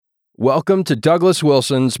Welcome to Douglas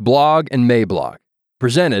Wilson's Blog and Mablog,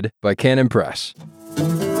 presented by Canon Press.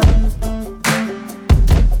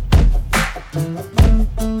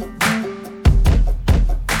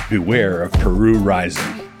 Beware of Peru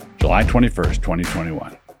Rising, July 21st,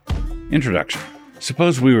 2021. Introduction.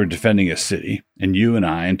 Suppose we were defending a city, and you and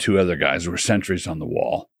I and two other guys were sentries on the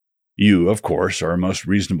wall. You, of course, are a most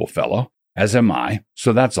reasonable fellow, as am I,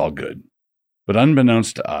 so that's all good. But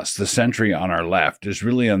unbeknownst to us, the sentry on our left is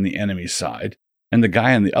really on the enemy's side, and the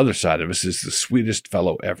guy on the other side of us is the sweetest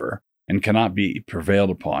fellow ever, and cannot be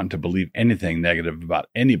prevailed upon to believe anything negative about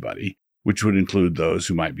anybody, which would include those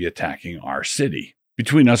who might be attacking our city.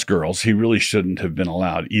 Between us girls, he really shouldn't have been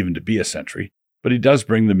allowed even to be a sentry, but he does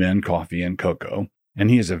bring the men coffee and cocoa, and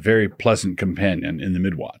he is a very pleasant companion in the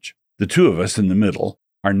midwatch. The two of us in the middle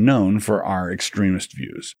are known for our extremist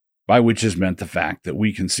views, by which is meant the fact that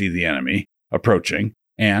we can see the enemy approaching,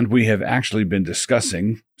 and we have actually been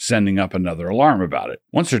discussing sending up another alarm about it.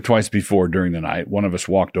 Once or twice before during the night, one of us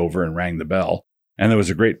walked over and rang the bell, and there was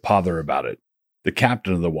a great pother about it. The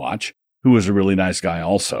captain of the watch, who was a really nice guy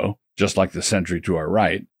also, just like the sentry to our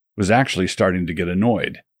right, was actually starting to get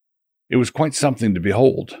annoyed. It was quite something to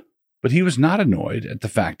behold. But he was not annoyed at the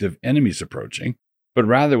fact of enemies approaching, but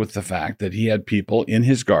rather with the fact that he had people in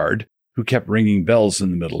his guard who kept ringing bells in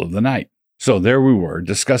the middle of the night. So there we were,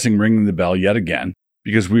 discussing ringing the bell yet again,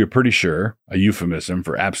 because we were pretty sure, a euphemism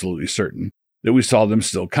for absolutely certain, that we saw them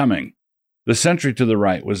still coming. The sentry to the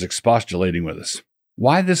right was expostulating with us.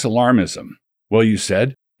 Why this alarmism? Well, you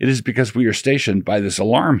said, it is because we are stationed by this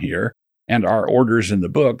alarm here, and our orders in the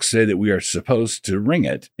book say that we are supposed to ring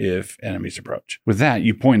it if enemies approach. With that,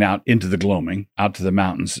 you point out into the gloaming, out to the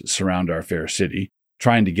mountains that surround our fair city,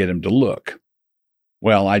 trying to get him to look.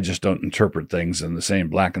 Well, I just don't interpret things in the same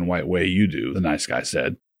black and white way you do, the nice guy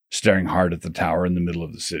said, staring hard at the tower in the middle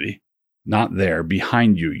of the city. Not there,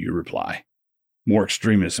 behind you, you reply. More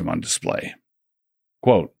extremism on display.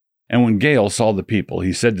 Quote, and when Gale saw the people,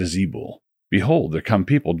 he said to Zebul, Behold, there come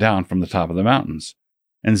people down from the top of the mountains.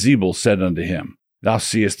 And Zebul said unto him, Thou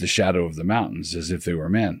seest the shadow of the mountains, as if they were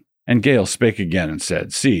men. And Gale spake again and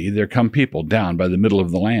said, See, there come people down by the middle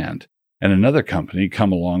of the land, and another company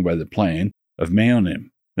come along by the plain of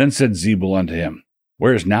Meonim. Then said Zebul unto him,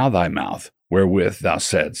 Where is now thy mouth, wherewith thou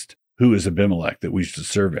saidst, Who is Abimelech, that we should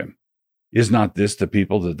serve him? Is not this the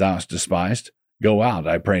people that thou hast despised? Go out,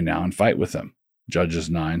 I pray now, and fight with them. Judges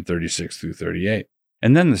 9:36-38.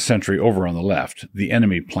 And then the sentry over on the left, the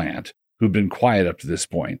enemy plant, who'd been quiet up to this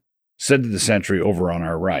point, said to the sentry over on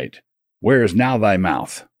our right, Where is now thy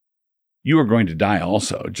mouth? You are going to die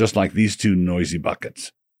also, just like these two noisy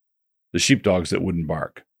buckets. The sheepdogs that wouldn't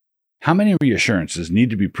bark. How many reassurances need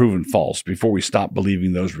to be proven false before we stop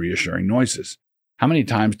believing those reassuring noises? How many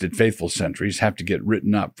times did faithful sentries have to get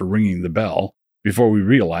written up for ringing the bell before we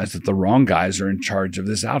realized that the wrong guys are in charge of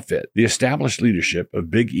this outfit? The established leadership of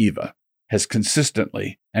Big Eva has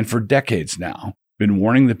consistently, and for decades now, been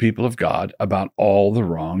warning the people of God about all the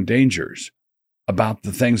wrong dangers, about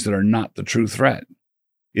the things that are not the true threat.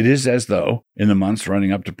 It is as though, in the months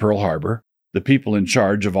running up to Pearl Harbor, the people in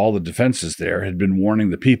charge of all the defenses there had been warning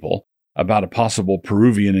the people about a possible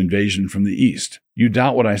Peruvian invasion from the east. You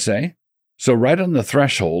doubt what I say? So right on the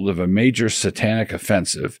threshold of a major satanic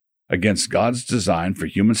offensive against God's design for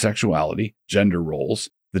human sexuality, gender roles,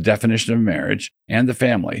 the definition of marriage, and the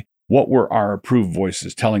family, what were our approved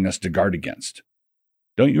voices telling us to guard against?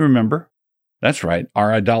 Don't you remember? That's right,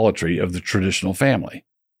 our idolatry of the traditional family,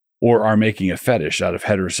 or our making a fetish out of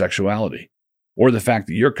heterosexuality, or the fact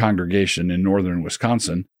that your congregation in northern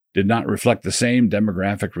Wisconsin did not reflect the same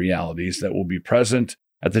demographic realities that will be present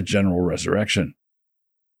at the general resurrection.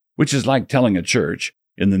 Which is like telling a church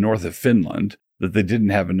in the north of Finland that they didn't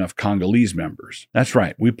have enough Congolese members. That's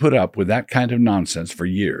right, we put up with that kind of nonsense for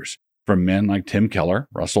years, from men like Tim Keller,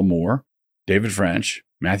 Russell Moore, David French,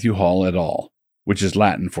 Matthew Hall et al., which is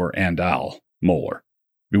Latin for andal, molar.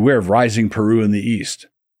 Beware of rising Peru in the east.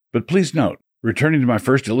 But please note, returning to my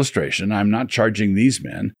first illustration, I'm not charging these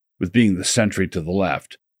men with being the sentry to the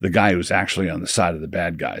left, the guy who's actually on the side of the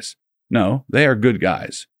bad guys. No, they are good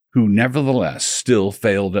guys, who nevertheless still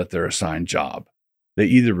failed at their assigned job. They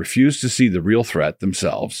either refused to see the real threat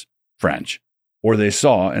themselves, French, or they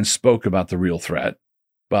saw and spoke about the real threat,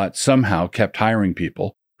 but somehow kept hiring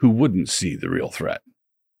people who wouldn't see the real threat,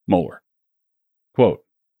 Moeller. Quote,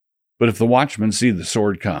 But if the watchmen see the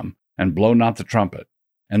sword come, and blow not the trumpet,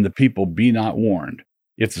 and the people be not warned,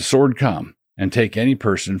 if the sword come, and take any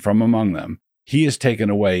person from among them, he is taken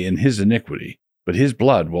away in his iniquity, but his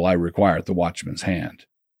blood will I require at the watchman's hand.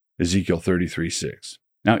 Ezekiel 33:6.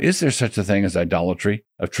 Now, is there such a thing as idolatry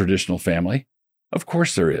of traditional family? Of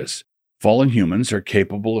course there is. Fallen humans are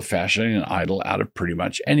capable of fashioning an idol out of pretty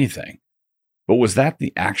much anything. But was that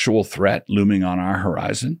the actual threat looming on our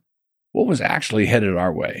horizon? What was actually headed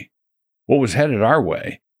our way? What was headed our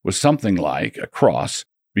way was something like a cross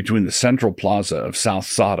between the central plaza of South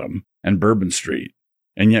Sodom and Bourbon Street,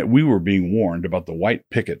 and yet we were being warned about the white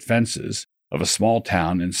picket fences of a small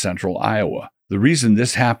town in central Iowa. The reason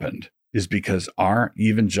this happened is because our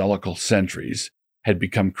evangelical sentries had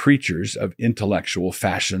become creatures of intellectual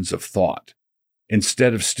fashions of thought,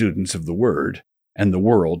 instead of students of the Word and the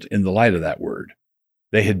world in the light of that Word.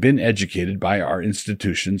 They had been educated by our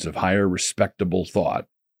institutions of higher respectable thought,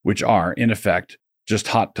 which are, in effect, just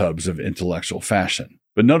hot tubs of intellectual fashion.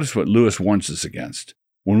 But notice what Lewis warns us against.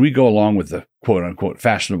 When we go along with the quote-unquote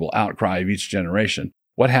fashionable outcry of each generation,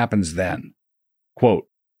 what happens then? Quote,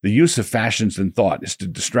 "The use of fashions in thought is to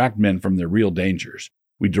distract men from their real dangers.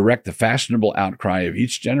 We direct the fashionable outcry of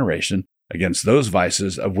each generation against those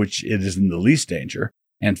vices of which it is in the least danger,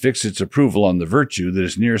 and fix its approval on the virtue that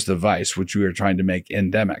is nearest the vice which we are trying to make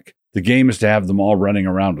endemic. The game is to have them all running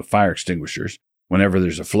around with fire extinguishers whenever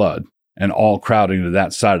there's a flood, and all crowding to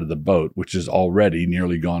that side of the boat which is already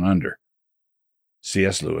nearly gone under."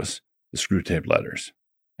 C.S. Lewis, The Screwtape Letters.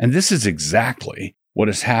 And this is exactly what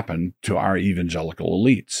has happened to our evangelical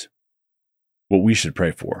elites. What we should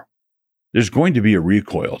pray for. There's going to be a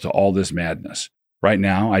recoil to all this madness. Right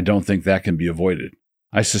now, I don't think that can be avoided.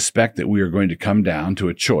 I suspect that we are going to come down to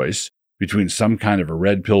a choice between some kind of a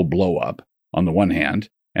red pill blow-up on the one hand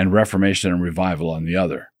and reformation and revival on the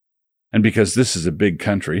other. And because this is a big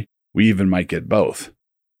country, we even might get both.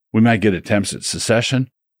 We might get attempts at secession,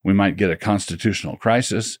 we might get a constitutional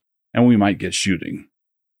crisis, and we might get shooting.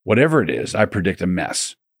 Whatever it is, I predict a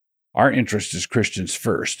mess. Our interest as Christians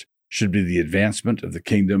first should be the advancement of the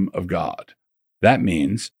kingdom of God. That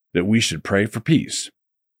means that we should pray for peace.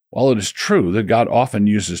 While it is true that God often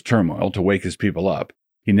uses turmoil to wake his people up,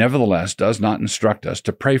 he nevertheless does not instruct us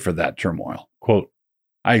to pray for that turmoil. Quote,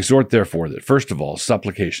 "I exhort therefore that first of all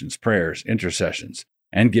supplications, prayers, intercessions,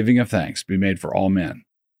 and giving of thanks be made for all men,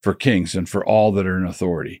 for kings and for all that are in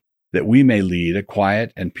authority, that we may lead a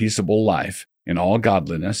quiet and peaceable life in all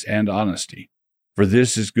godliness and honesty. For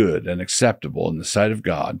this is good and acceptable in the sight of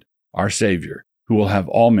God, our Savior, who will have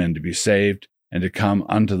all men to be saved and to come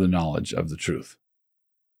unto the knowledge of the truth."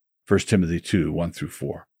 1 Timothy 2,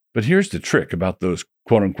 1-4. But here's the trick about those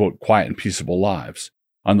quote-unquote quiet and peaceable lives.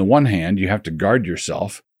 On the one hand, you have to guard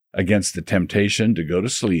yourself against the temptation to go to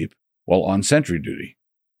sleep while on sentry duty.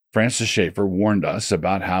 Francis Schaeffer warned us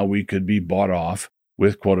about how we could be bought off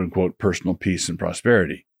with quote-unquote personal peace and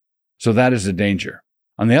prosperity. So that is a danger.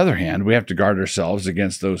 On the other hand, we have to guard ourselves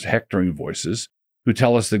against those hectoring voices who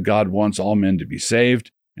tell us that God wants all men to be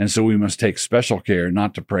saved, and so we must take special care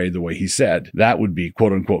not to pray the way he said. That would be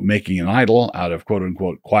quote-unquote making an idol out of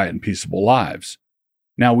quote-unquote quiet and peaceable lives.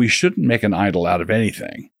 Now, we shouldn't make an idol out of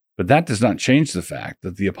anything, but that does not change the fact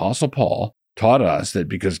that the Apostle Paul taught us that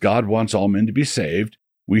because God wants all men to be saved,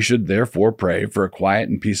 we should therefore pray for a quiet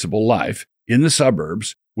and peaceable life in the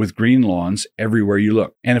suburbs with green lawns everywhere you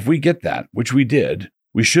look. And if we get that, which we did,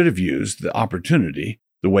 we should have used the opportunity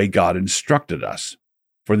the way God instructed us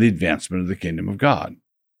for the advancement of the kingdom of God.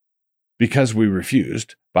 Because we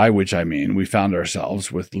refused, by which I mean we found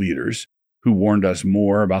ourselves with leaders who warned us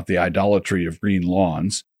more about the idolatry of green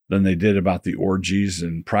lawns than they did about the orgies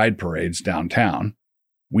and pride parades downtown,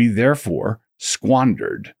 we therefore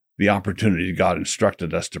squandered the opportunity God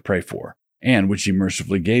instructed us to pray for, and which he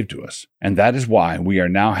mercifully gave to us. And that is why we are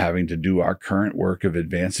now having to do our current work of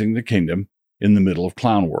advancing the kingdom in the middle of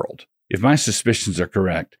clown world. If my suspicions are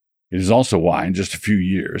correct, it is also why, in just a few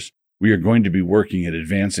years, we are going to be working at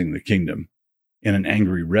advancing the kingdom in an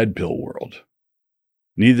angry red pill world.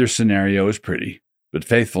 Neither scenario is pretty, but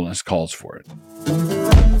faithfulness calls for it.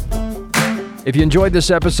 If you enjoyed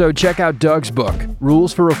this episode, check out Doug's book,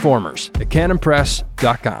 Rules for Reformers, at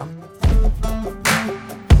canonpress.com.